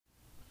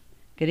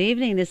Good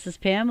evening, this is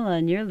Pamela,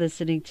 and you're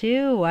listening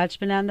to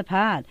Watchman on the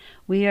Pod.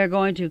 We are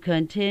going to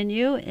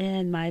continue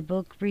in my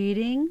book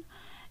reading,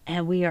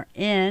 and we are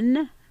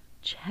in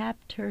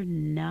chapter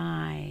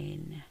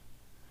 9,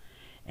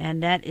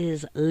 and that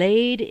is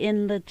Laid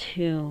in the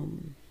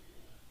Tomb.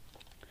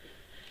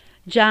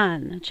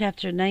 John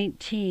chapter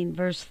 19,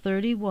 verse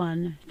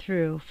 31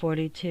 through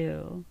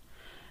 42.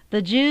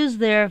 The Jews,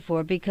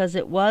 therefore, because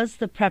it was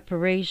the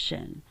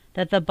preparation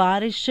that the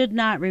body should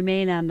not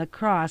remain on the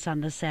cross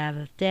on the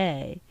Sabbath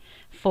day,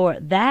 for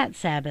that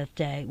Sabbath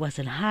day was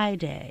an high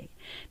day,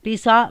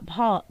 besought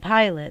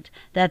Pilate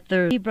that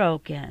they be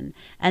broken,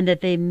 and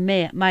that they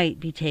might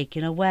be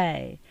taken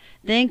away.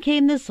 Then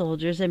came the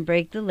soldiers and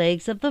brake the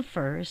legs of the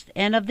first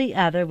and of the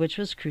other which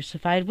was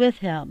crucified with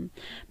him.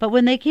 But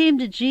when they came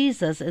to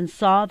Jesus and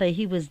saw that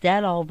he was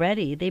dead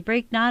already, they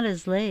brake not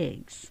his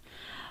legs.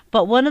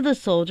 But one of the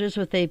soldiers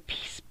with a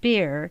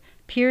spear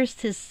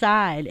pierced his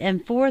side,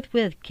 and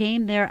forthwith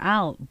came there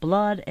out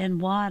blood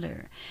and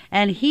water.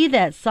 And he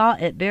that saw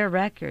it bare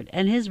record,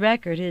 and his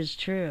record is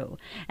true.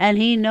 And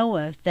he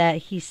knoweth that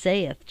he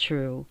saith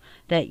true,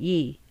 that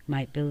ye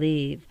might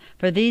believe.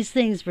 For these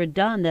things were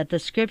done that the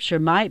scripture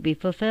might be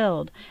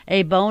fulfilled.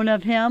 A bone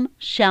of him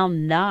shall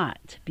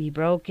not be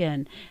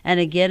broken. And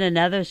again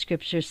another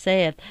scripture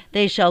saith,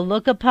 they shall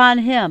look upon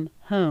him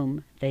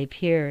whom they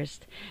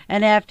pierced.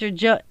 And after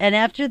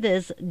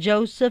this,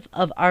 Joseph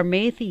of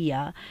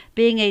Arimathea,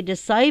 being a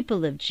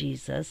disciple of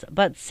Jesus,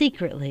 but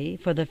secretly,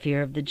 for the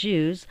fear of the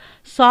Jews,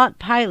 sought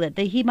Pilate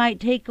that he might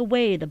take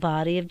away the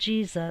body of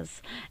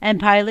Jesus. And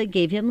Pilate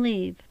gave him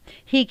leave.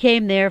 He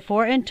came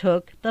therefore and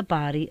took the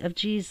body of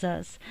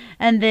Jesus.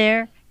 And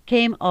there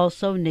came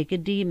also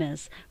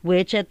Nicodemus,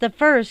 which at the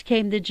first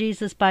came to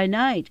Jesus by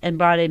night, and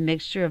brought a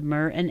mixture of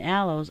myrrh and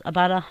aloes,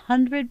 about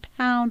 100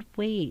 pound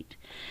weight.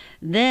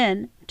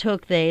 Then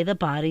took they the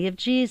body of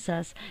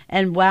Jesus,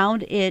 and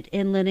wound it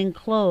in linen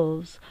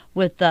clothes,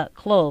 with the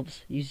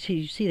cloves, you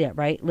see that,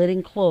 right?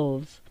 Linen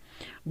clothes,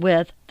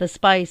 with the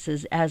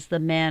spices, as the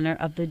manner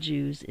of the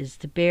Jews is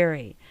to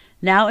bury.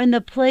 Now in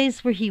the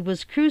place where he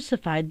was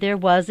crucified there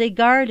was a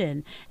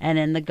garden, and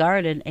in the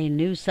garden a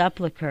new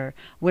sepulchre,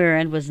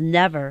 wherein was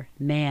never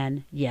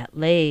man yet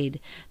laid.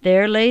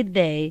 There laid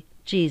they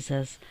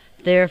Jesus.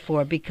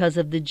 Therefore, because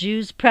of the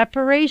Jews'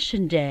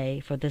 preparation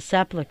day, for the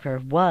sepulchre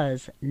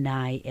was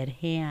nigh at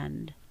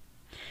hand.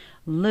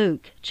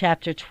 Luke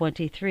chapter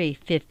 23,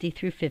 50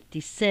 through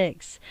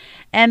 56.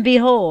 And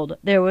behold,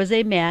 there was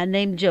a man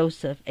named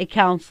Joseph, a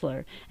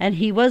counselor, and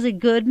he was a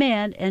good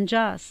man and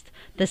just.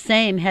 The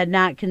same had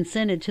not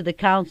consented to the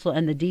counsel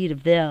and the deed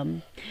of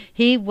them.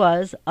 He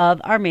was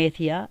of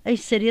Arimathea, a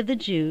city of the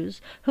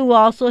Jews, who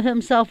also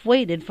himself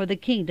waited for the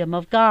kingdom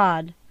of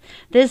God.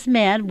 This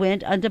man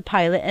went unto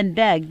Pilate and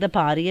begged the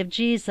body of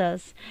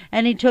Jesus.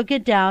 And he took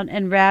it down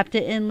and wrapped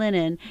it in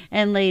linen,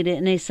 and laid it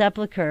in a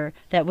sepulchre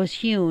that was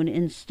hewn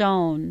in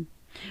stone,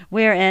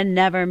 wherein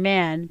never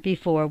man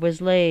before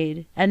was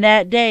laid. And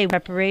that day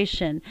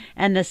preparation,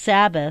 and the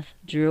Sabbath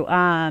drew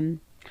on.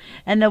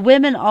 And the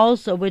women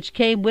also which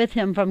came with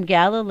him from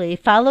Galilee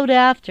followed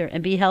after,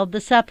 and beheld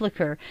the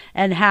sepulchre,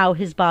 and how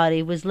his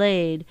body was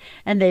laid.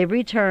 And they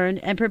returned,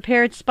 and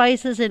prepared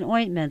spices and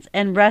ointments,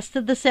 and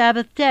rested the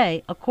Sabbath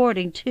day,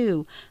 according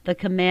to the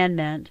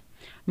commandment.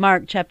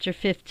 Mark chapter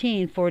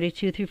 15,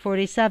 42 through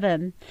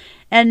 47.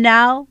 And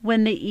now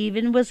when the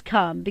even was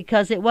come,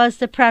 because it was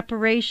the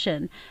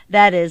preparation,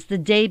 that is, the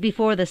day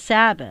before the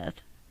Sabbath,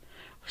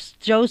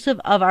 Joseph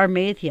of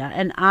Arimathea,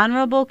 an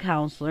honorable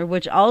counselor,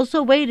 which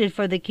also waited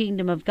for the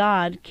kingdom of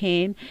God,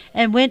 came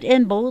and went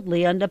in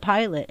boldly unto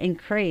Pilate, and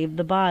craved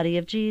the body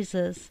of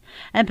Jesus.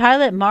 And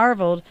Pilate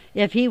marveled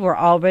if he were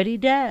already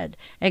dead.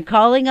 And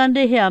calling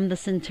unto him the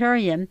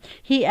centurion,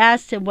 he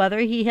asked him whether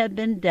he had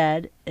been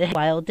dead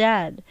while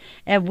dead.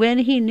 And when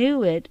he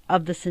knew it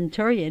of the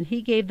centurion, he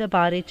gave the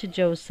body to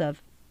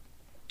Joseph.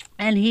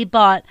 And he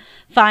bought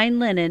fine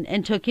linen,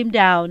 and took him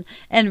down,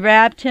 and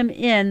wrapped him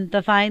in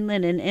the fine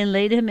linen, and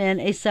laid him in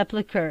a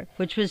sepulchre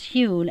which was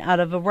hewn out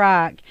of a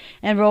rock,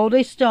 and rolled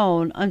a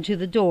stone unto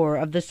the door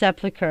of the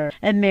sepulchre.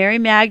 And Mary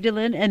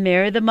Magdalene and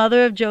Mary the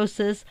mother of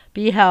Joseph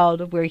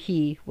beheld where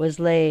he was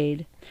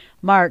laid.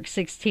 Mark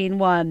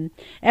 16:1.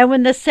 And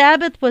when the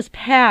Sabbath was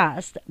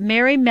past,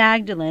 Mary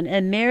Magdalene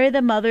and Mary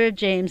the mother of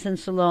James and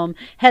Salome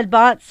had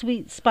bought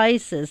sweet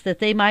spices, that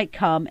they might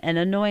come and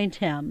anoint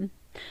him.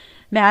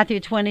 Matthew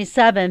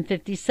 27,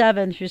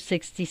 57 through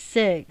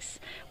 66.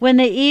 When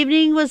the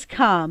evening was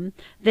come,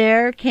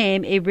 there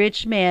came a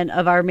rich man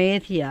of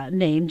Arimathea,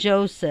 named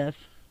Joseph,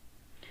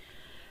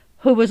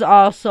 who was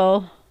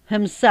also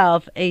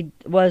himself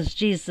was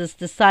Jesus'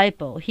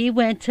 disciple. He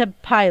went to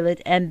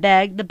Pilate and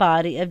begged the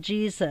body of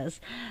Jesus.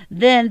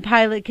 Then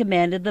Pilate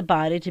commanded the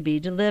body to be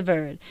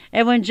delivered.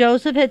 And when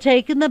Joseph had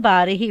taken the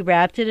body, he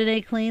wrapped it in a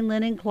clean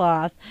linen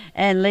cloth,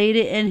 and laid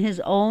it in his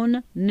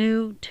own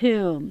new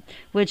tomb,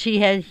 which he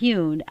had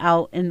hewn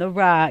out in the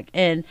rock.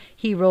 And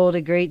he rolled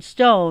a great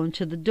stone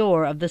to the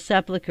door of the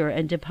sepulchre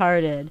and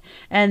departed.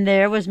 And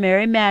there was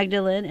Mary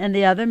Magdalene and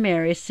the other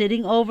Mary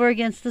sitting over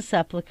against the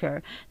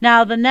sepulchre.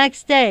 Now the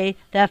next day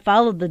that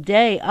followed the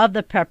day of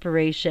the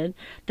preparation,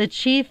 the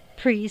chief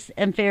priests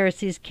and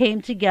Pharisees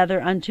came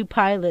together unto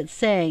Pilate,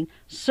 saying,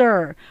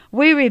 Sir,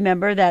 we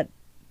remember that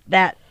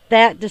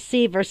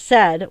deceiver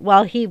said,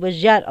 while he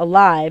was yet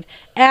alive,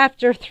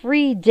 After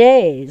 3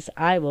 days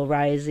I will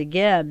rise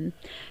again.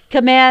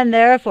 Command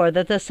therefore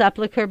that the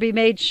sepulchre be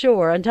made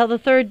sure until the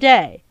 3rd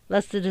day,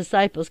 lest the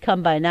disciples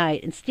come by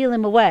night and steal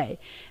him away,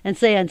 and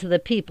say unto the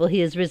people,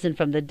 He is risen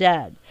from the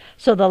dead.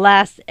 So the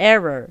last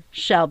error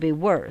shall be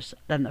worse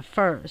than the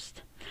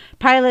first.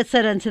 Pilate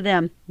said unto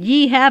them,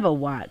 Ye have a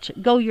watch.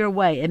 Go your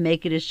way, and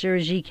make it as sure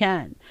as ye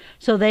can.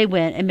 So they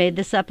went and made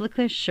the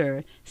sepulchre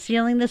sure,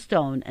 sealing the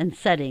stone and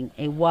setting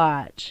a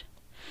watch.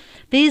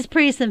 These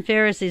priests and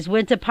Pharisees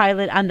went to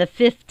Pilate on the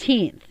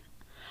 15th,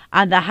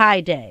 on the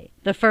high day,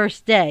 the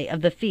 1st day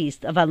of the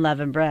feast of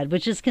unleavened bread,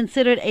 which is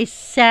considered a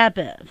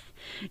Sabbath.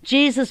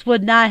 Jesus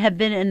would not have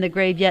been in the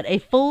grave yet a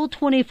full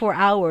 24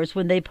 hours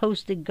when they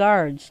posted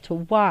guards to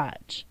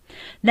watch.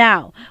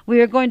 Now,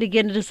 we are going to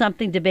get into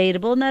something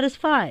debatable, and that is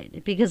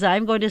fine, because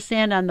I'm going to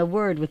stand on the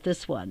word with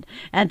this one,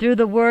 and through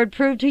the word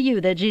prove to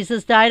you that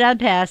Jesus died on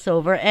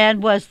Passover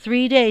and was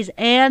 3 days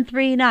and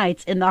 3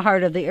 nights in the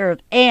heart of the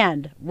earth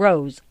and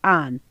rose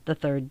on the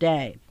 3rd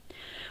day.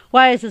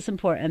 Why is this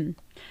important?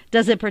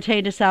 Does it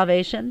pertain to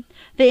salvation?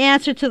 The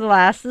answer to the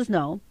last is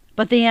no.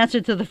 But the answer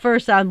to the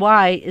first on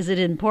why is it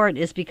important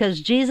is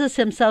because Jesus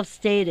himself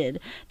stated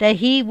that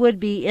he would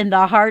be in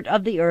the heart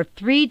of the earth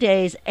 3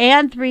 days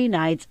and 3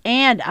 nights,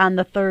 and on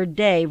the 3rd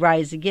day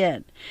rise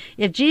again.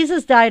 If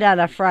Jesus died on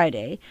a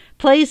Friday,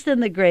 placed in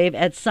the grave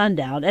at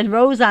sundown, and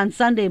rose on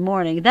Sunday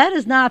morning, that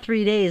is not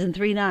 3 days and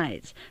 3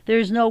 nights. There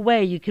is no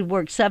way you could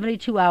work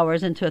 72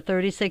 hours into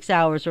 36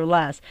 hours or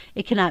less.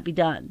 It cannot be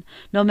done.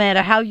 No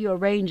matter how you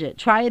arrange it,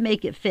 try and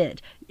make it fit.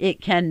 It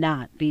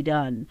cannot be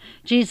done.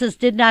 Jesus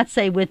did not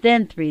say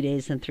within 3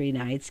 days and 3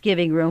 nights,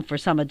 giving room for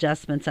some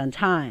adjustments on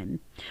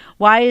time.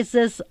 Why is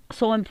this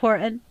so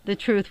important? The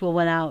truth will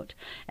win out,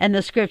 and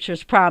the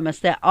scriptures promise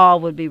that all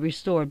would be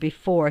restored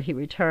before he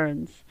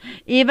returns.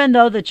 Even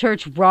though the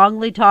church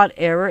wrongly taught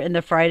error in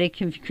the Friday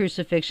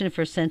crucifixion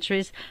for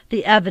centuries,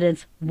 the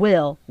evidence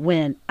will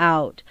win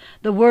out.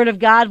 The word of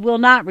God will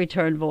not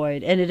return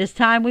void, and it is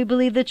time we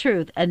believe the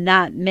truth and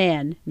not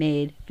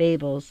man-made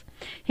fables.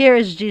 Here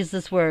is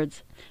Jesus'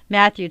 words.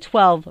 Matthew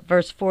 12,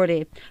 verse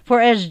 40. For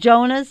as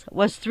Jonas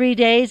was 3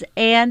 days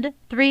and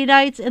 3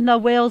 nights in the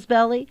whale's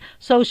belly,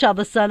 so shall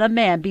the Son of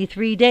Man be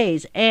 3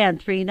 days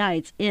and 3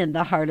 nights in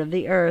the heart of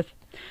the earth.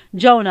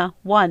 Jonah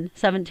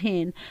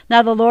 1:17.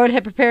 Now the Lord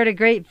had prepared a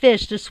great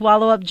fish to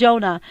swallow up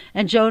Jonah,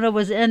 and Jonah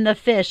was in the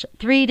fish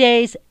 3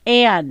 days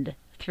and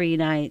 3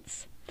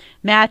 nights.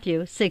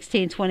 Matthew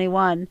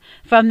 16:21.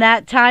 From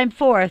that time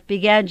forth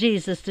began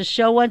Jesus to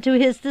show unto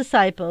his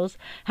disciples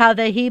how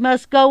that he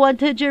must go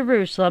unto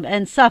Jerusalem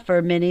and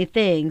suffer many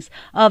things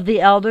of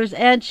the elders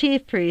and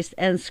chief priests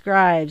and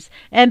scribes,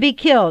 and be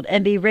killed,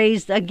 and be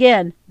raised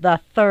again the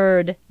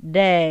 3rd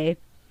day.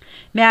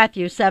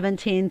 Matthew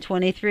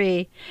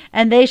 17:23.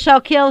 And they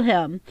shall kill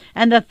him,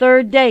 and the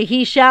 3rd day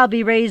he shall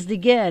be raised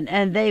again.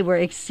 And they were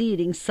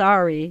exceeding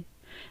sorry.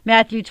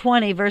 Matthew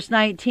 20, verse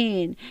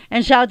 19.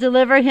 And shall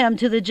deliver him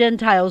to the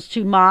Gentiles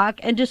to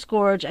mock and to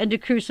scourge and to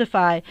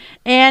crucify,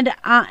 and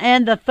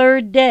the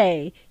 3rd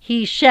day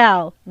he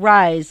shall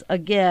rise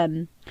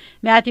again.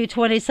 Matthew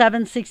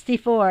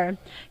 27:64.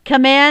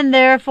 Command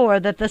therefore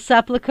that the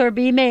sepulchre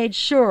be made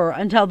sure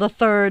until the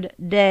 3rd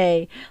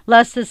day,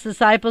 lest his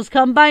disciples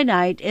come by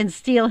night and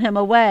steal him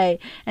away,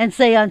 and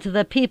say unto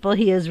the people,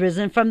 He is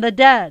risen from the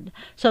dead.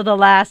 So the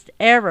last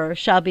error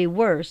shall be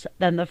worse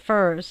than the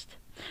first.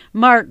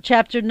 Mark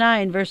chapter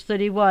 9, verse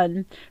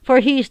 31. For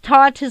he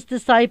taught his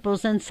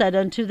disciples and said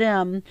unto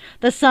them,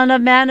 The Son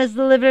of Man is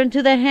delivered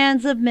into the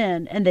hands of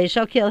men, and they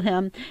shall kill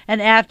him, and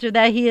after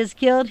that he is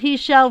killed, he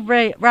shall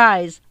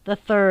rise the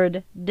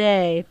 3rd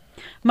day.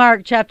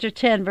 Mark chapter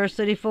 10, verse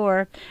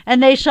 34.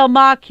 And they shall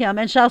mock him,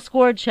 and shall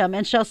scourge him,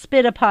 and shall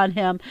spit upon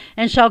him,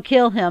 and shall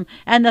kill him,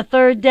 and the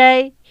 3rd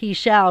day he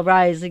shall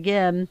rise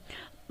again.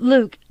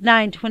 Luke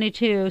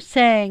 9:22,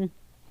 saying,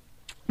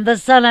 The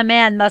Son of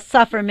Man must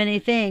suffer many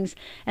things,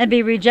 and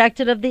be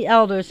rejected of the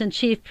elders and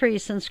chief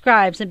priests and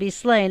scribes, and be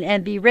slain,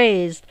 and be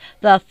raised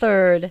the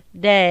 3rd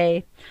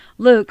day.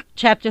 Luke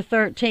chapter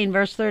 13,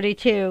 verse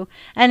 32.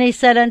 And he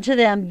said unto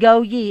them,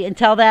 Go ye and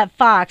tell that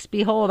fox,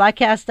 Behold, I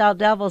cast out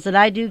devils, and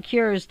I do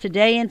cures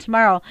today and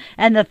tomorrow,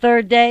 and the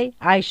 3rd day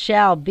I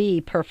shall be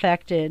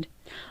perfected.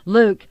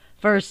 Luke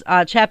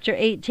chapter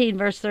 18,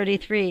 verse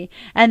 33.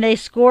 And they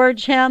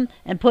scourge him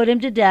and put him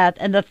to death,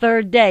 and the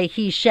 3rd day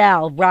he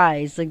shall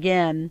rise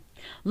again.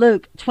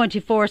 Luke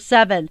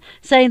 24:7,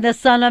 saying, The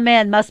Son of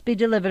Man must be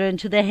delivered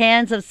into the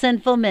hands of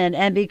sinful men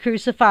and be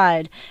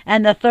crucified,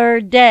 and the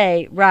 3rd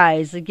day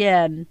rise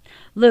again.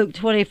 Luke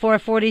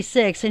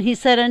 24:46, and he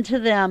said unto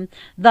them,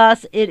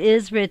 Thus it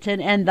is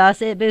written, and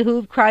thus it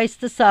behooved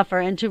Christ to suffer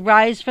and to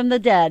rise from the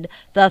dead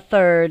the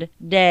 3rd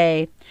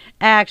day.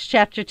 Acts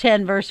chapter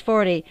 10, verse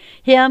 40.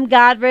 Him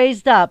God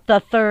raised up the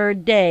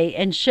third day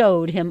and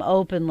showed him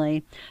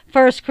openly.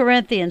 1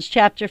 Corinthians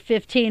chapter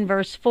 15,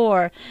 verse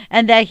 4.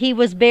 And that he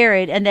was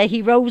buried, and that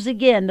he rose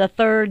again the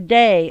third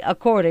day,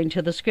 according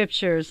to the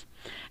Scriptures.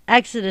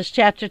 Exodus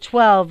chapter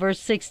 12, verse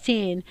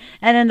 16.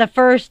 And in the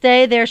first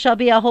day there shall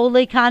be a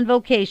holy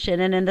convocation,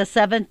 and in the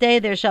seventh day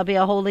there shall be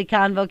a holy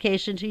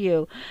convocation to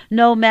you.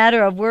 No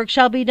matter of work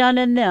shall be done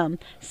in them,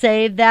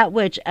 save that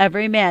which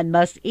every man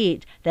must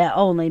eat, that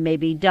only may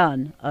be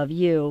done of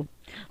you.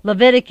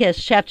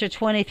 Leviticus chapter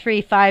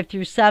 23, 5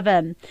 through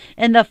 7.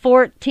 In the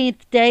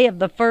 14th day of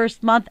the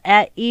first month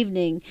at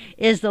evening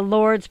is the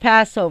Lord's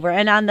Passover,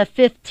 and on the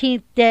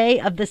 15th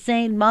day of the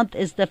same month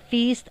is the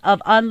feast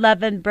of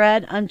unleavened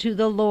bread unto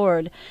the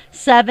Lord.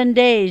 7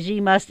 days ye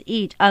must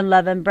eat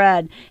unleavened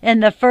bread. In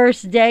the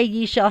first day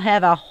ye shall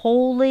have a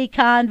holy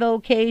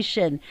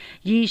convocation.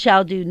 Ye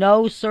shall do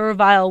no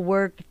servile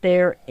work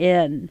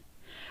therein.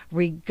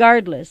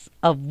 Regardless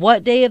of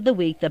what day of the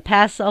week the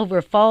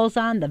Passover falls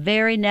on, the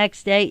very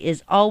next day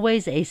is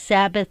always a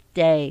Sabbath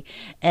day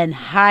and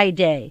high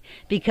day,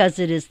 because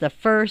it is the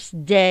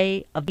first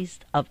day of the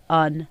Feast of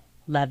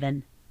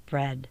Unleavened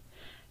Bread.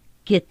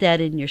 Get that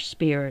in your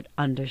spirit.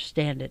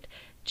 Understand it.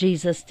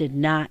 Jesus did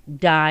not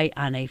die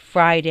on a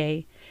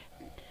Friday.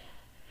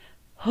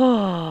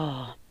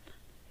 Oh,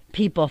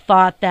 people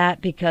thought that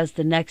because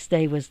the next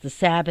day was the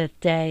Sabbath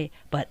day,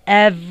 but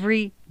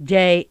every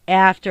day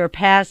after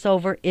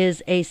Passover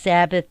is a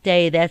Sabbath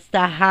day. That's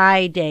the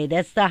high day.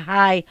 That's the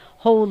high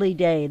holy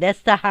day.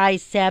 That's the high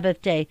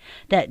Sabbath day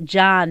that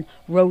John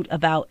wrote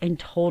about and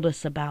told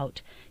us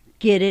about.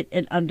 Get it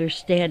and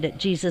understand it.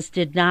 Jesus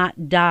did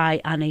not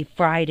die on a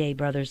Friday,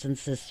 brothers and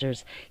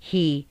sisters.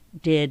 He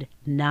did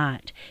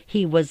not.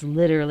 He was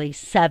literally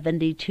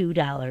 72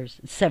 hours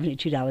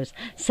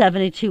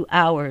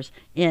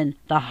in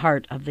the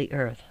heart of the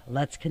earth.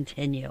 Let's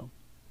continue.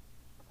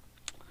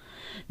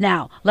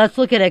 Now, let's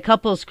look at a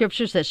couple of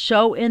scriptures that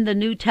show in the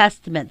New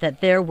Testament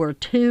that there were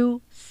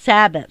 2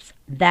 Sabbaths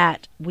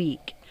that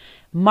week.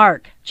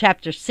 Mark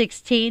chapter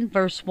 16,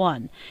 verse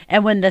 1.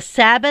 And when the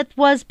Sabbath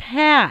was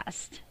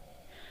past,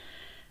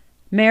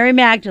 Mary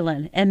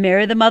Magdalene and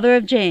Mary the mother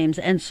of James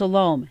and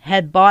Salome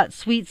had bought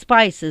sweet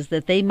spices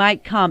that they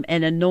might come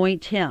and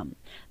anoint him.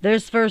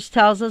 This verse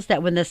tells us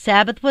that when the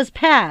Sabbath was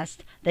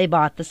past, they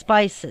bought the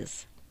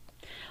spices.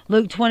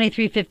 Luke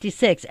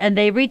 23:56. And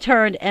they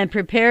returned and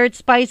prepared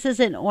spices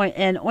and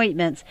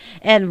ointments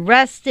and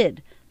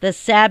rested the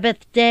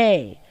Sabbath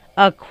day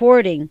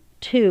according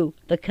to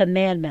the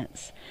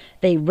commandments.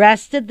 They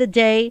rested the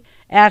day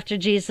after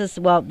Jesus,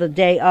 the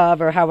day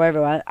of, or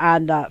however,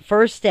 on the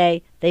first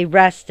day, they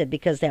rested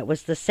because that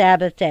was the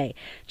Sabbath day.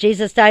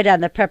 Jesus died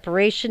on the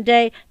preparation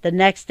day. The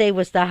next day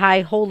was the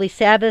high holy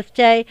Sabbath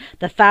day.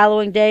 The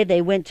following day,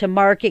 they went to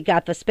market,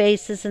 got the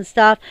spices and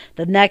stuff.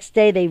 The next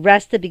day, they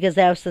rested because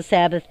that was the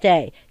Sabbath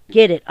day.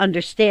 Get it,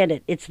 understand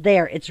it. It's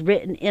there. It's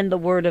written in the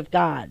Word of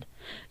God.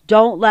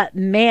 Don't let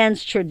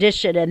man's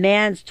tradition and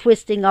man's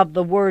twisting of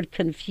the word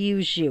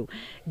confuse you.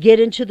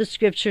 Get into the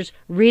scriptures,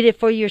 read it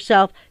for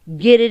yourself,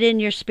 get it in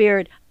your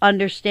spirit,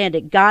 understand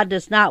it. God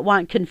does not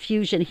want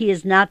confusion. He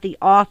is not the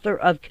author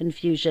of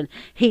confusion.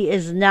 He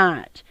is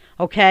not.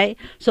 Okay?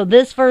 So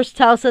this verse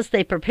tells us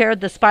they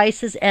prepared the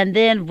spices and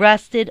then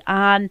rested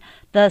on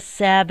the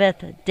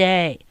Sabbath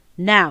day.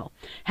 Now,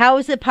 how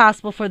is it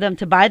possible for them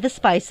to buy the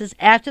spices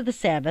after the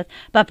Sabbath,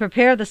 but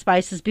prepare the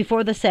spices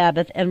before the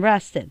Sabbath and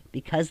rested?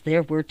 Because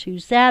there were 2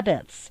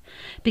 Sabbaths.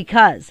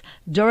 Because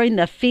during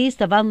the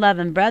Feast of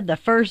Unleavened Bread, the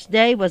first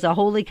day was a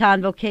holy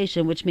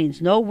convocation, which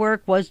means no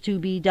work was to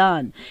be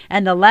done.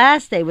 And the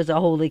last day was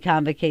a holy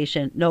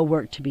convocation, no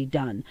work to be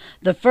done.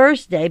 The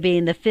first day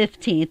being the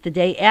 15th, the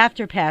day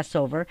after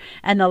Passover,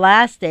 and the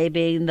last day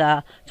being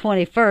the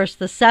 21st,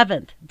 the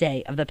 7th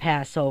day of the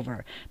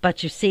Passover.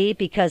 But you see,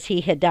 because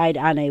he had died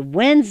on a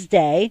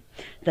Wednesday,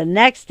 the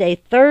next day,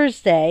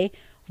 Thursday,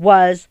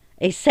 was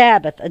a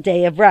Sabbath, a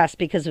day of rest,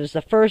 because it was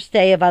the first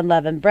day of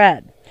unleavened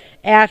bread.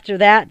 After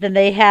that, then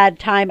they had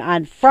time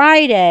on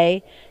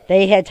Friday,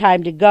 they had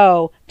time to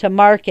go to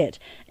market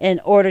in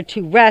order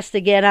to rest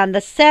again on the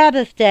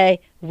Sabbath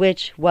day,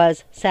 which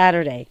was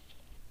Saturday.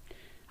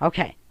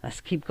 Okay,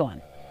 let's keep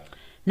going.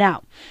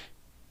 Now,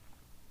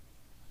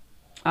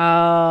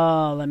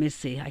 let me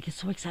see. I get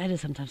so excited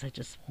sometimes I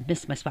just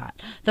miss my spot.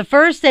 The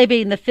first day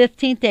being the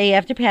 15th day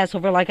after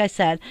Passover, like I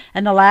said,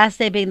 and the last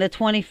day being the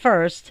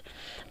 21st,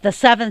 the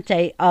 7th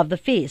day of the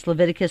feast,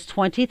 Leviticus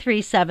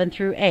 23, 7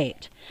 through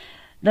 8.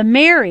 The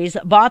Marys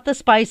bought the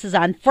spices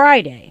on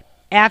Friday,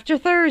 after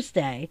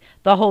Thursday,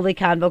 the Holy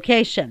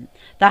Convocation,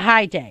 the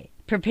high day,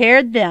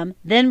 prepared them,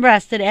 then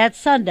rested at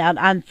sundown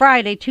on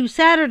Friday to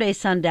Saturday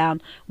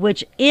sundown,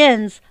 which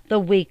ends the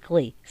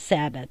weekly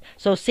Sabbath.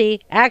 So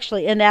see,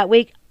 actually in that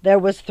week, there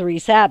was 3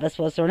 Sabbaths,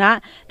 was there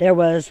not? There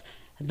was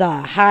the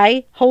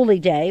high holy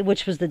day,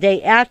 which was the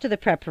day after the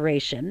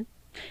preparation,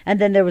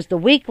 and then there was the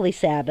weekly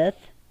Sabbath,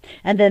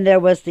 and then there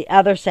was the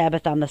other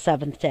Sabbath on the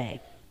 7th day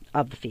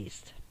of the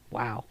feast.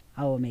 Wow,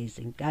 how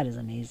amazing. God is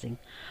amazing.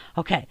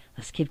 Okay,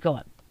 let's keep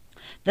going.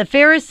 The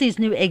Pharisees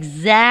knew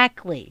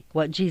exactly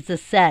what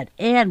Jesus said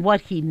and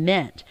what he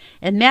meant.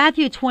 In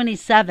Matthew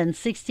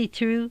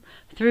 27:62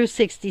 through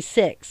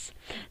 66.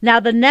 Now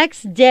the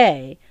next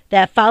day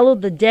that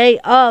followed the day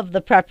of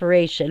the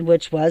preparation,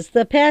 which was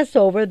the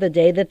Passover, the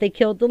day that they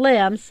killed the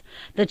lambs,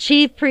 the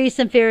chief priests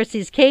and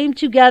Pharisees came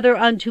together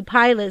unto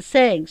Pilate,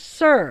 saying,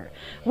 Sir,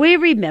 we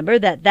remember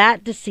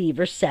that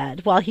deceiver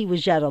said, while he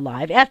was yet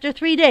alive, After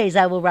 3 days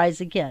I will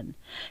rise again.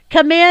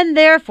 Command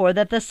therefore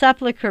that the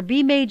sepulchre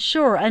be made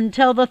sure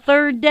until the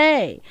 3rd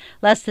day,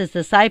 lest his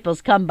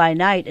disciples come by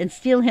night and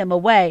steal him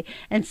away,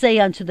 and say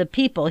unto the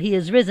people, He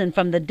is risen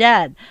from the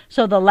dead.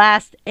 So the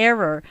last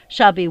error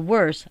shall be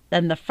worse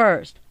than the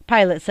first.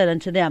 Pilate said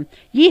unto them,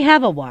 Ye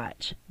have a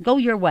watch. Go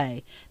your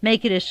way.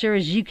 Make it as sure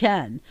as you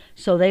can.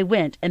 So they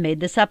went and made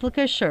the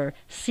sepulchre sure,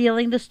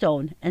 sealing the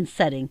stone and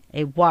setting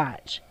a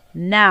watch.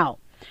 Now,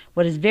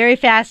 what is very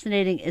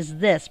fascinating is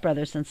this,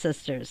 brothers and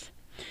sisters.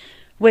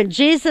 When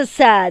Jesus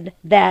said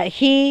that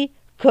he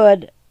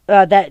could,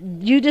 that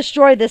you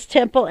destroy this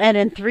temple and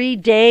in 3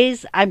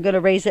 days I'm going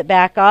to raise it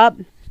back up.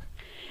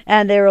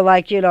 And they were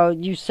like,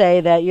 you say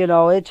that,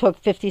 it took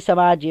 50 some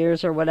odd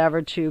years or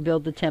whatever to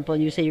build the temple,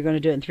 and you say you're going to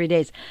do it in 3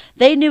 days.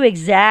 They knew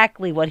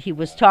exactly what he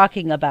was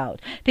talking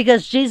about,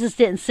 because Jesus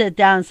didn't sit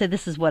down and say,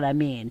 this is what I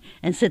mean,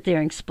 and sit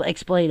there and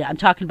explain it. I'm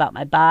talking about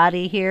my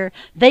body here.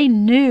 They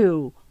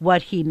knew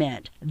what he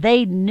meant.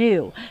 They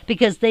knew,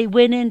 because they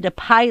went into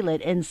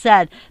Pilate and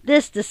said,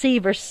 this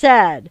deceiver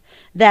said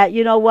that,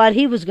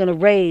 he was going to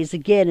raise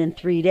again in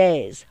 3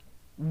 days.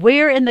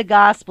 Where in the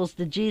Gospels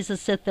did Jesus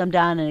sit them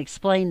down and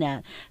explain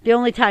that? The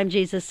only time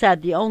Jesus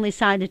said, the only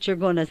sign that you're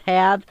going to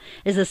have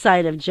is the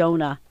sign of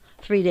Jonah.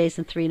 3 days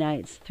and 3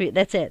 nights.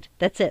 That's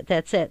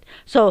it.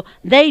 So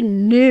they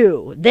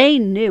knew,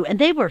 and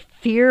they were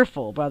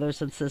fearful,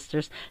 brothers and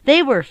sisters.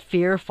 They were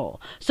fearful.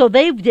 So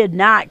they did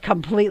not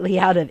completely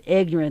out of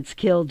ignorance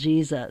kill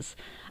Jesus.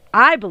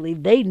 I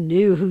believe they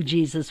knew who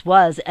Jesus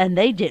was, and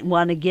they didn't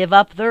want to give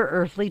up their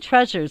earthly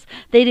treasures.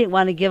 They didn't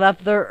want to give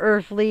up their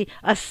earthly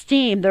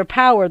esteem, their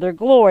power, their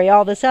glory,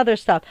 all this other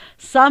stuff.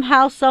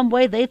 Somehow, some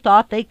way, they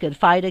thought they could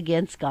fight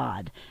against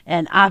God.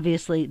 And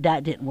obviously,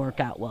 that didn't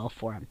work out well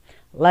for them.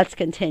 Let's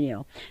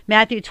continue.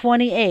 Matthew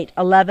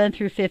 28:11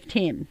 through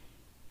 15.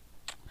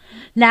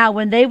 Now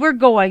when they were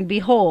going,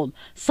 behold,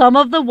 some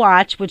of the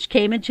watch which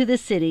came into the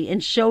city,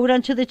 and showed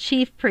unto the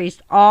chief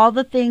priests all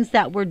the things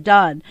that were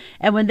done.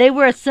 And when they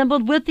were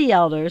assembled with the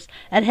elders,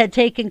 and had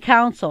taken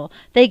counsel,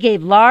 they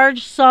gave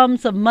large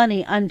sums of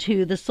money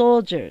unto the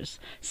soldiers,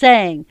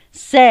 saying,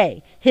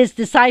 Say, his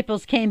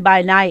disciples came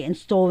by night and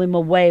stole him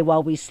away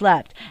while we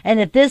slept. And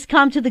if this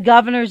come to the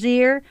governor's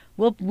ear,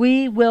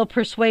 we will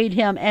persuade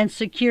him and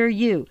secure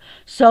you.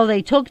 So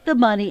they took the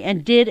money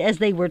and did as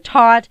they were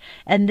taught,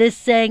 and this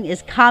saying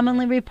is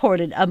commonly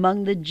reported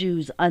among the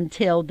Jews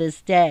until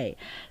this day.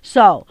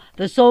 So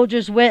the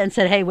soldiers went and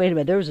said, hey, wait a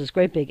minute, there was this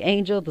great big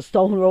angel, the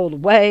stone rolled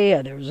away,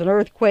 and there was an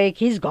earthquake,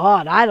 he's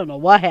gone, I don't know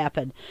what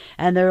happened.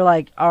 And they're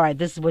like, all right,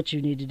 this is what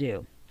you need to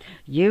do.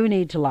 You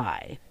need to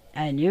lie,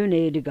 and you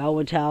need to go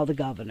and tell the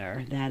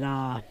governor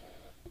that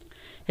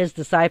his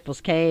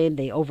disciples came,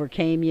 they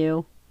overcame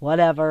you,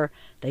 whatever,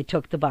 they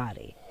took the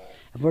body.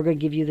 And we're going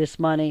to give you this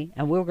money,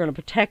 and we're going to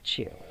protect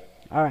you.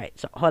 All right,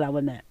 so hold on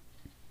 1 minute.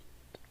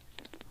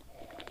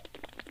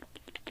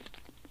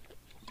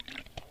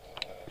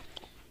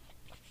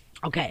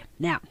 Okay,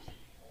 now,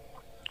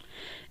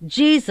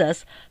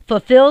 Jesus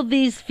fulfilled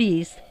these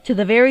feasts to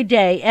the very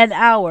day and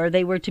hour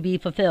they were to be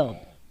fulfilled.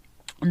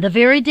 The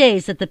very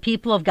days that the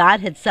people of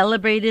God had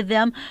celebrated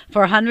them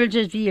for hundreds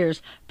of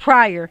years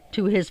prior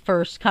to his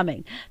first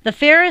coming. The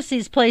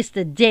Pharisees placed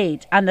a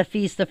date on the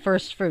Feast of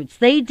First Fruits.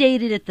 They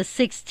dated it the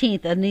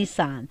 16th of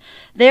Nisan,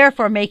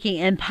 therefore making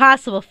it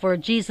impossible for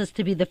Jesus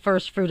to be the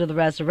first fruit of the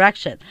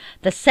resurrection.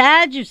 The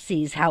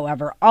Sadducees,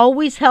 however,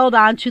 always held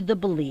on to the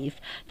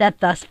belief that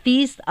the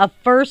Feast of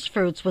First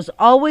Fruits was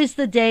always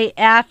the day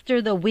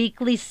after the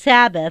weekly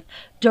Sabbath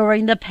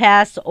during the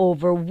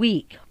Passover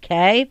week,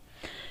 okay?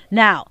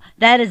 Now,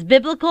 that is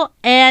biblical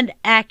and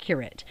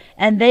accurate,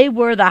 and they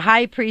were the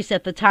high priests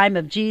at the time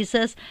of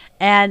Jesus,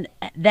 and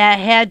that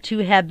had to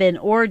have been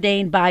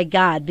ordained by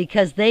God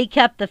because they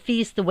kept the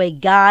feast the way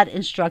God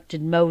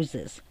instructed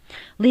Moses,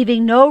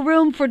 leaving no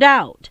room for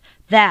doubt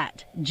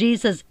that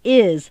Jesus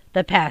is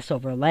the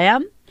Passover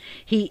lamb,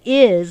 he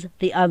is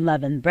the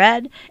unleavened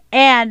bread,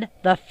 and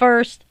the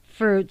first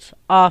fruits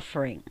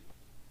offering.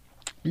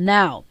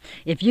 Now,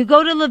 if you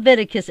go to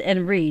Leviticus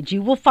and read,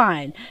 you will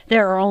find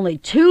there are only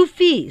 2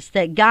 feasts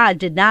that God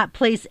did not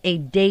place a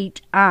date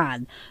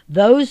on.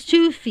 Those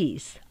 2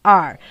 feasts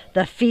are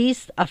the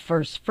Feast of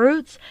First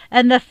Fruits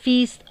and the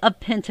Feast of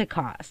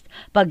Pentecost.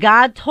 But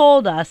God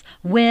told us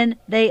when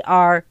they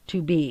are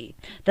to be.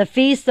 The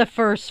Feast of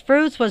First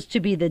Fruits was to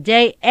be the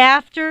day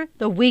after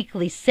the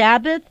weekly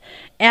Sabbath,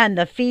 and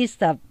the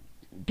Feast of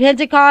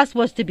Pentecost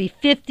was to be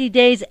 50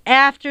 days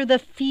after the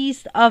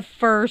Feast of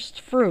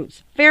First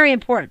Fruits. Very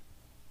important.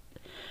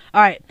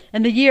 All right.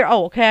 And the year,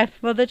 oh, okay.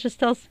 Well, that just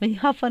tells me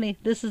how funny.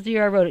 This is the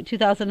year I wrote it,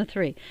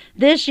 2003.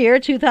 This year,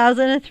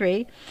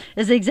 2003,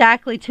 is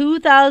exactly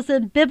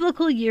 2,000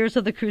 biblical years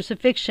of the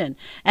crucifixion.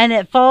 And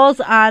it falls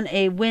on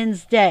a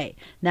Wednesday.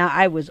 Now,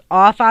 I was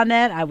off on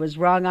that. I was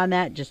wrong on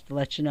that. Just to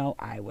let you know,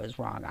 I was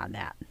wrong on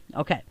that.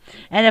 Okay.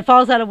 And it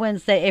falls on a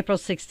Wednesday, April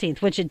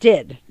 16th, which it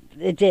did.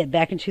 It did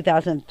back in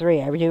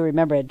 2003. I do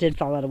remember it did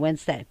fall on a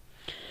Wednesday.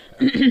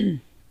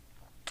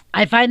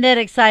 I find that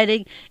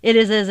exciting. It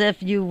is as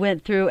if you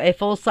went through a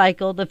full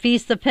cycle. The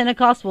Feast of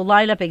Pentecost will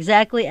line up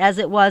exactly as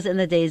it was in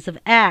the days of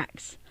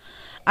Acts.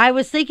 I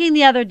was thinking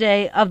the other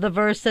day of the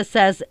verse that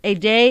says, a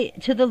day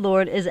to the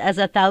Lord is as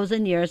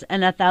 1,000 years,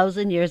 and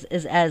 1,000 years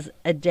is as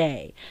a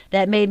day.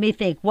 That made me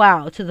think,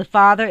 wow, to the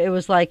Father, it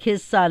was like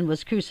his Son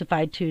was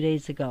crucified 2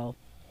 days ago.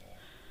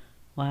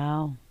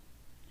 Wow.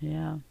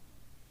 Yeah.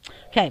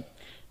 Okay.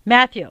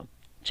 Matthew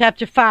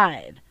chapter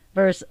 5.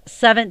 Verse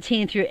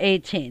 17 through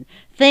 18.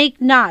 Think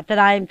not that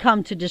I am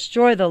come to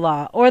destroy the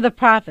law or the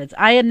prophets.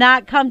 I am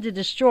not come to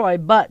destroy,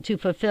 but to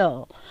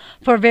fulfill.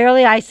 For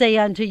verily I say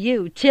unto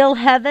you, till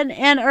heaven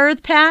and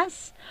earth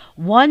pass,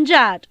 one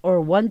jot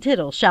or one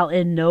tittle shall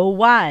in no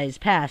wise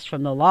pass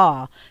from the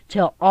law,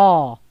 till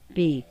all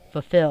be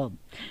fulfilled.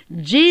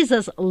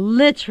 Jesus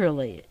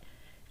literally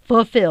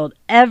fulfilled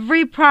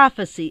every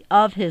prophecy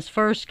of his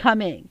first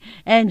coming.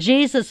 And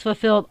Jesus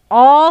fulfilled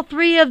all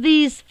three of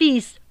these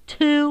feasts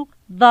to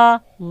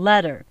the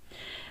letter.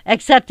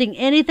 Accepting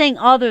anything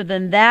other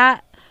than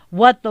that,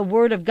 what the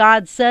Word of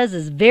God says,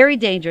 is very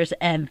dangerous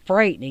and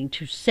frightening,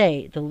 to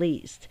say the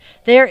least.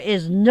 There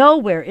is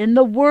nowhere in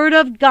the Word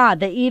of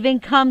God that even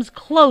comes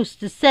close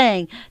to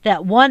saying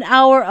that 1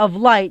 hour of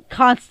light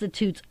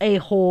constitutes a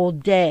whole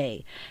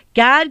day.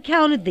 God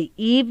counted the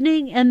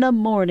evening and the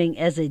morning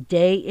as a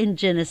day in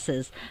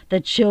Genesis. The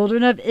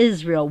children of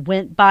Israel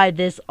went by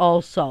this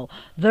also.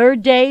 Their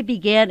day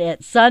began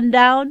at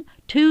sundown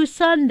to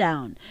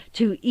sundown,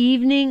 to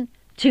evening,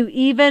 to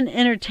even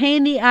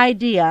entertain the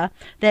idea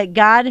that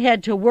God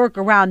had to work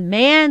around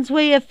man's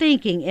way of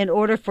thinking in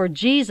order for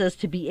Jesus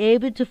to be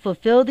able to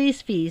fulfill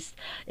these feasts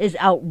is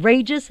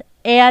outrageous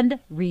and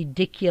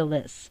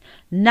ridiculous.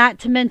 Not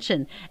to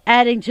mention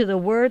adding to the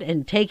word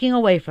and taking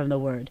away from the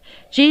word.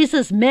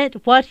 Jesus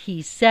meant what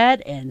he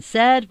said and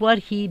said what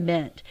he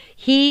meant.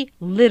 He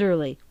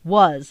literally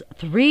was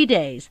 3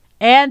 days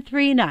and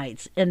 3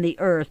 nights in the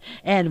earth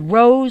and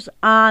rose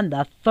on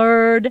the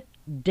third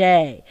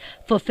day,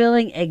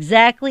 fulfilling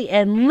exactly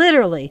and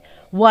literally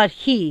what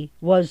he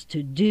was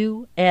to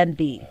do and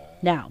be.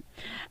 Now,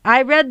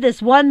 I read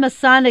this one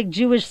Masonic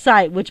Jewish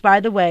site, which, by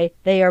the way,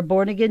 they are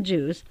born-again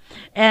Jews,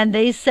 and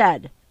they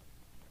said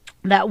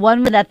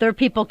that their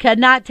people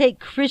cannot take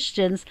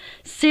Christians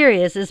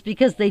serious is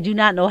because they do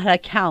not know how to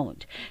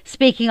count.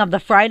 Speaking of the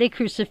Friday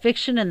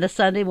crucifixion and the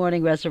Sunday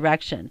morning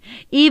resurrection.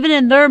 Even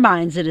in their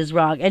minds it is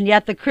wrong, and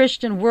yet the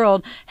Christian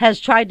world has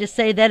tried to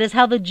say that is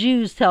how the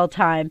Jews tell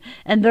time,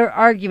 and their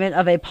argument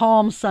of a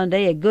Palm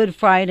Sunday, a Good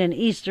Friday, and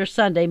Easter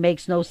Sunday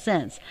makes no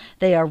sense.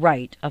 They are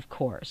right, of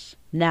course.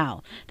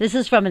 Now, this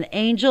is from an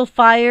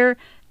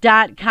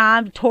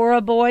angelfire.com,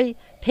 Torah Boy,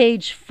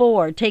 page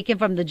 4, taken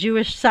from the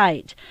Jewish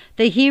site.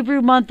 The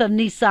Hebrew month of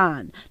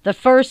Nisan, the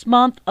first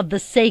month of the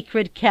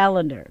sacred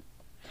calendar.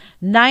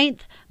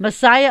 9th,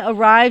 Messiah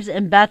arrives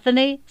in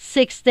Bethany,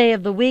 6th day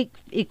of the week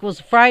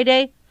equals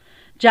Friday,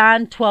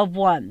 John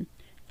 12:1.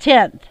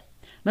 10th,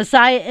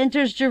 Messiah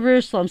enters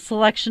Jerusalem,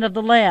 selection of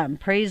the Lamb,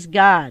 praise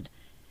God.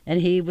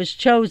 And he was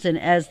chosen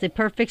as the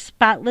perfect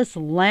spotless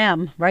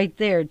lamb right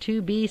there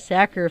to be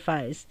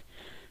sacrificed.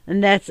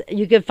 And that's,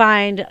 you can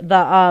find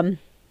the,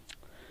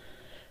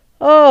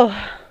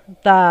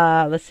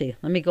 let's see.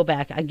 Let me go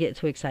back. I get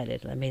too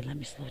excited. Let me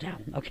slow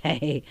down.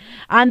 Okay.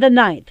 On the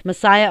 9th,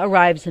 Messiah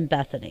arrives in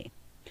Bethany.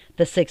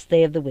 The 6th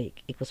day of the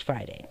week equals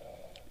Friday.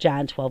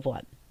 John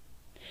 12:1.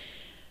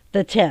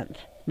 The 10th,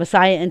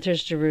 Messiah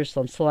enters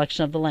Jerusalem,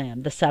 selection of the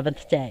Lamb. The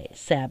 7th day,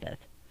 Sabbath.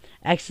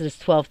 Exodus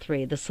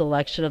 12:3, the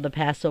selection of the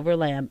Passover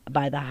lamb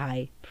by the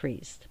high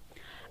priest.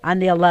 On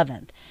the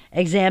 11th,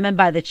 examined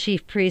by the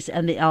chief priests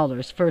and the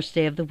elders, first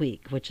day of the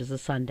week, which is a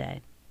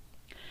Sunday.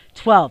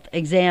 12th,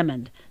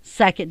 examined,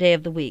 second day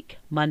of the week,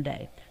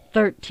 Monday.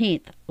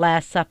 13th,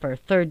 Last Supper,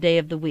 third day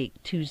of the week,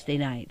 Tuesday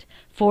night.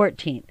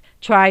 14th,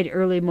 tried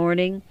early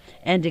morning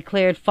and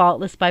declared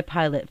faultless by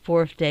Pilate,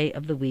 fourth day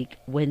of the week,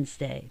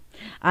 Wednesday.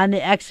 On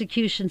the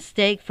execution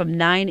stake from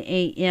 9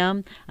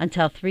 a.m.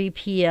 until 3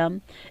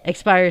 p.m.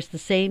 expires the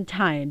same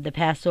time the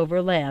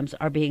Passover lambs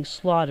are being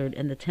slaughtered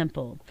in the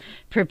temple,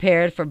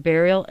 prepared for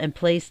burial and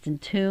placed in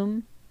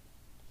tomb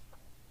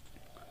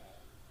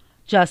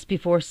just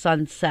before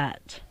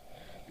sunset.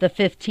 The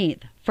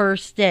 15th,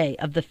 first day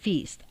of the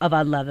Feast of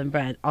Unleavened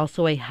Bread,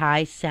 also a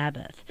high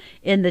Sabbath.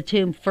 In the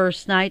tomb,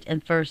 first night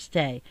and first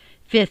day.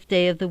 5th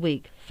day of the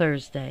week,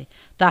 Thursday.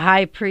 The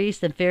high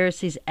priest and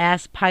Pharisees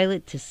asked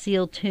Pilate to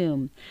seal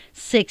tomb.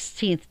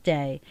 16th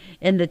day.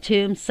 In the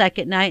tomb,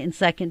 second night and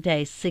second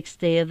day, sixth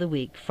day of the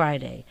week,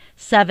 Friday.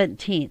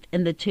 17th.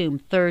 In the tomb,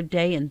 third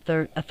day and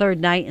third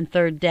night and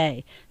third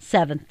day,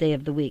 seventh day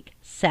of the week,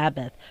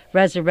 Sabbath.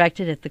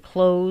 Resurrected at the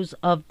close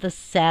of the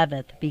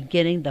Sabbath,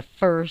 beginning the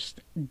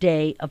first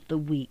day of the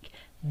week.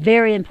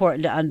 Very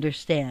important to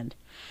understand.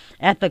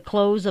 At the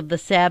close of the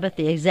Sabbath,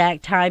 the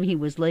exact time he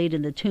was laid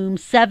in the tomb,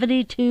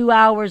 72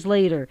 hours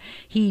later,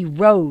 he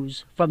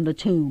rose from the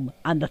tomb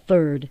on the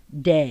third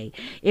day.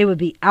 It would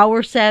be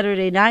our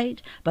Saturday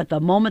night, but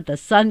the moment the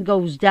sun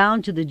goes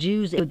down to the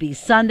Jews, it would be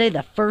Sunday,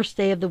 the first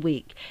day of the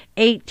week.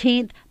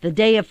 18th, the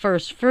day of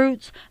first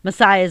fruits.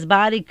 Messiah's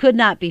body could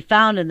not be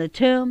found in the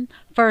tomb.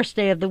 First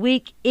day of the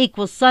week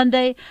equals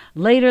Sunday.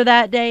 Later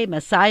that day,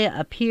 Messiah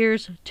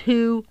appears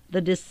to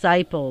the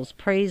disciples.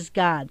 Praise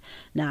God.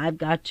 Now, I've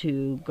got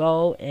to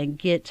go and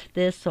get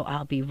this, so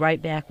I'll be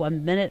right back.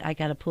 1 minute. I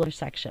got to pull a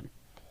section.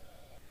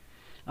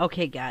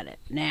 Okay, got it.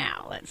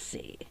 Now, let's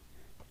see.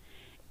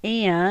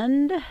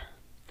 And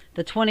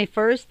the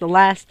 21st, the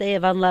last day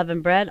of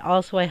unleavened bread,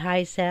 also a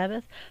high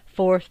Sabbath.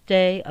 Fourth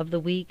day of the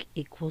week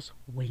equals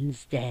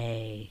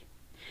Wednesday.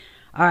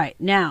 All right,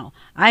 now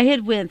I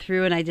had went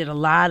through and I did a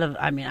lot of.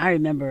 I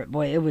remember,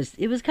 boy, it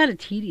was kind of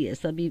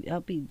tedious. I'll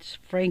be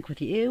frank with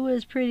you. It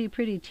was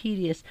pretty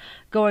tedious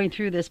going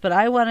through this. But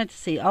I wanted to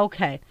see,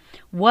 okay,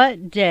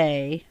 what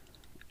day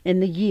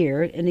in the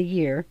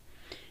year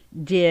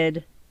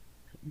did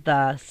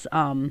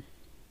the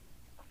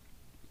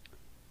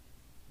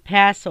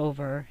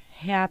Passover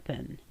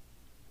happen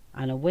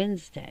on a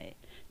Wednesday?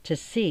 To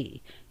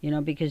see,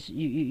 because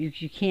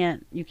you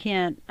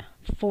can't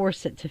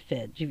force it to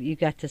fit. You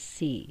got to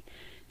see.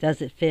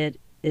 Does it fit?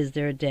 Is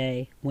there a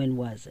day? When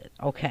was it?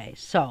 Okay,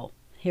 so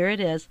here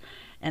it is.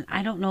 And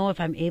I don't know if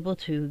I'm able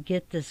to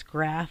get this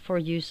graph for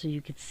you so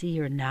you could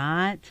see or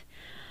not.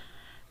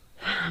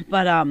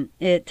 But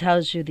it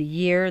tells you the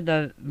year,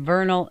 the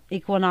vernal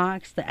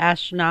equinox, the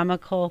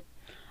astronomical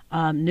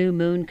new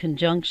moon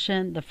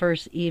conjunction, the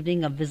first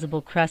evening of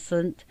visible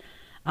crescent,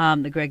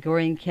 the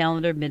Gregorian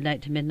calendar,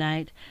 midnight to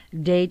midnight,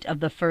 date of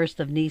the 1st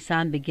of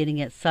Nisan,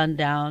 beginning at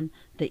sundown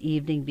the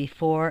evening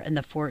before, and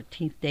the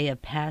 14th day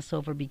of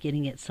Passover,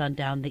 beginning at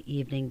sundown the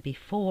evening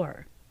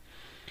before.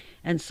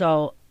 And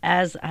so,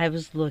 as I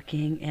was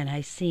looking, and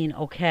I seen,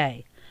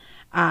 okay,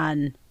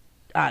 on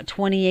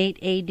 28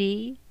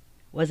 A.D.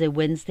 was a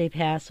Wednesday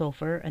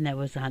Passover, and that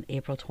was on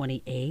April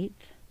 28th.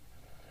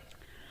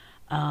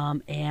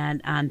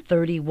 And on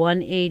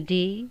 31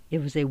 A.D., it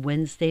was a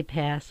Wednesday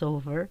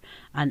Passover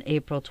on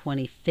April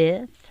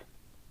 25th.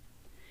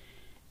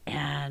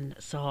 And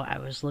so I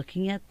was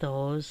looking at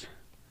those,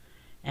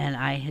 and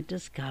I had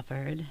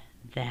discovered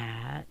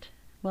that,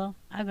 well,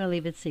 I'm going to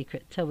leave it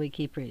secret till we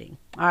keep reading.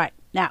 All right,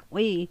 now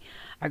we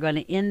are going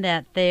to end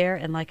that there.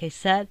 And like I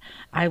said,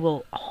 I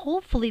will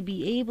hopefully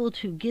be able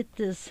to get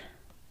this.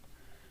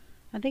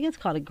 I think it's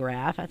called a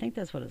graph. I think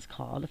that's what it's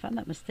called, if I'm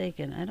not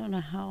mistaken. I don't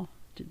know how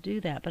to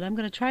do that, but I'm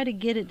going to try to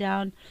get it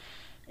down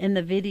in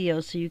the video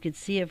so you can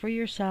see it for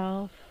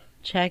yourself,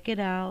 check it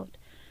out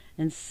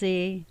and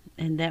see,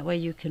 and that way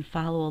you can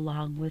follow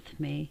along with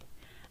me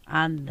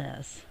on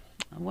this.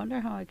 I wonder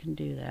how I can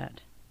do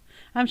that.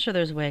 I'm sure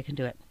there's a way I can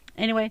do it.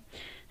 Anyway,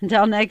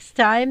 until next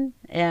time,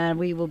 and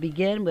we will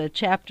begin with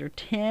chapter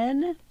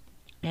 10,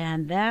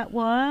 and that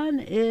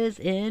one is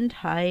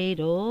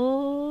entitled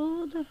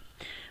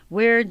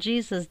Where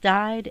Jesus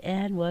Died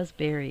and Was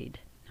Buried.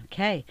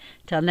 Okay,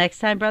 till next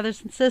time,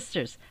 brothers and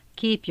sisters,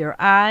 keep your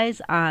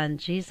eyes on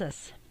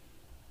Jesus,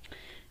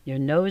 your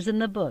nose in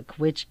the book,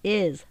 which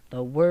is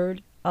the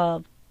Word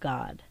of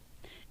God,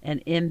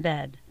 and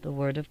embed the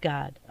Word of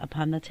God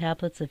upon the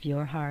tablets of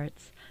your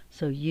hearts,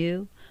 so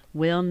you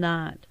will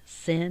not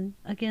sin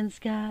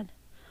against God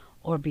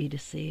or be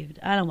deceived.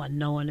 I don't want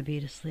no one to be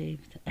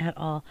deceived at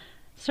all.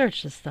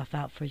 Search this stuff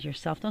out for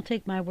yourself. Don't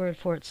take my word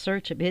for it.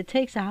 Search it. It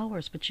takes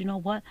hours, but you know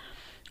what?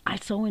 I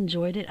so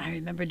enjoyed it. I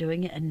remember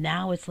doing it, and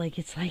now it's like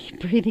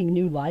breathing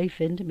new life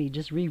into me,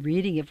 just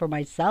rereading it for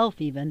myself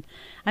even.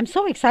 I'm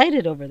so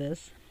excited over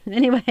this.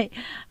 Anyway,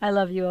 I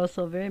love you all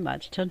so very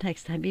much. Till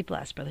next time, be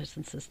blessed, brothers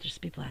and sisters.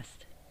 Be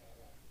blessed.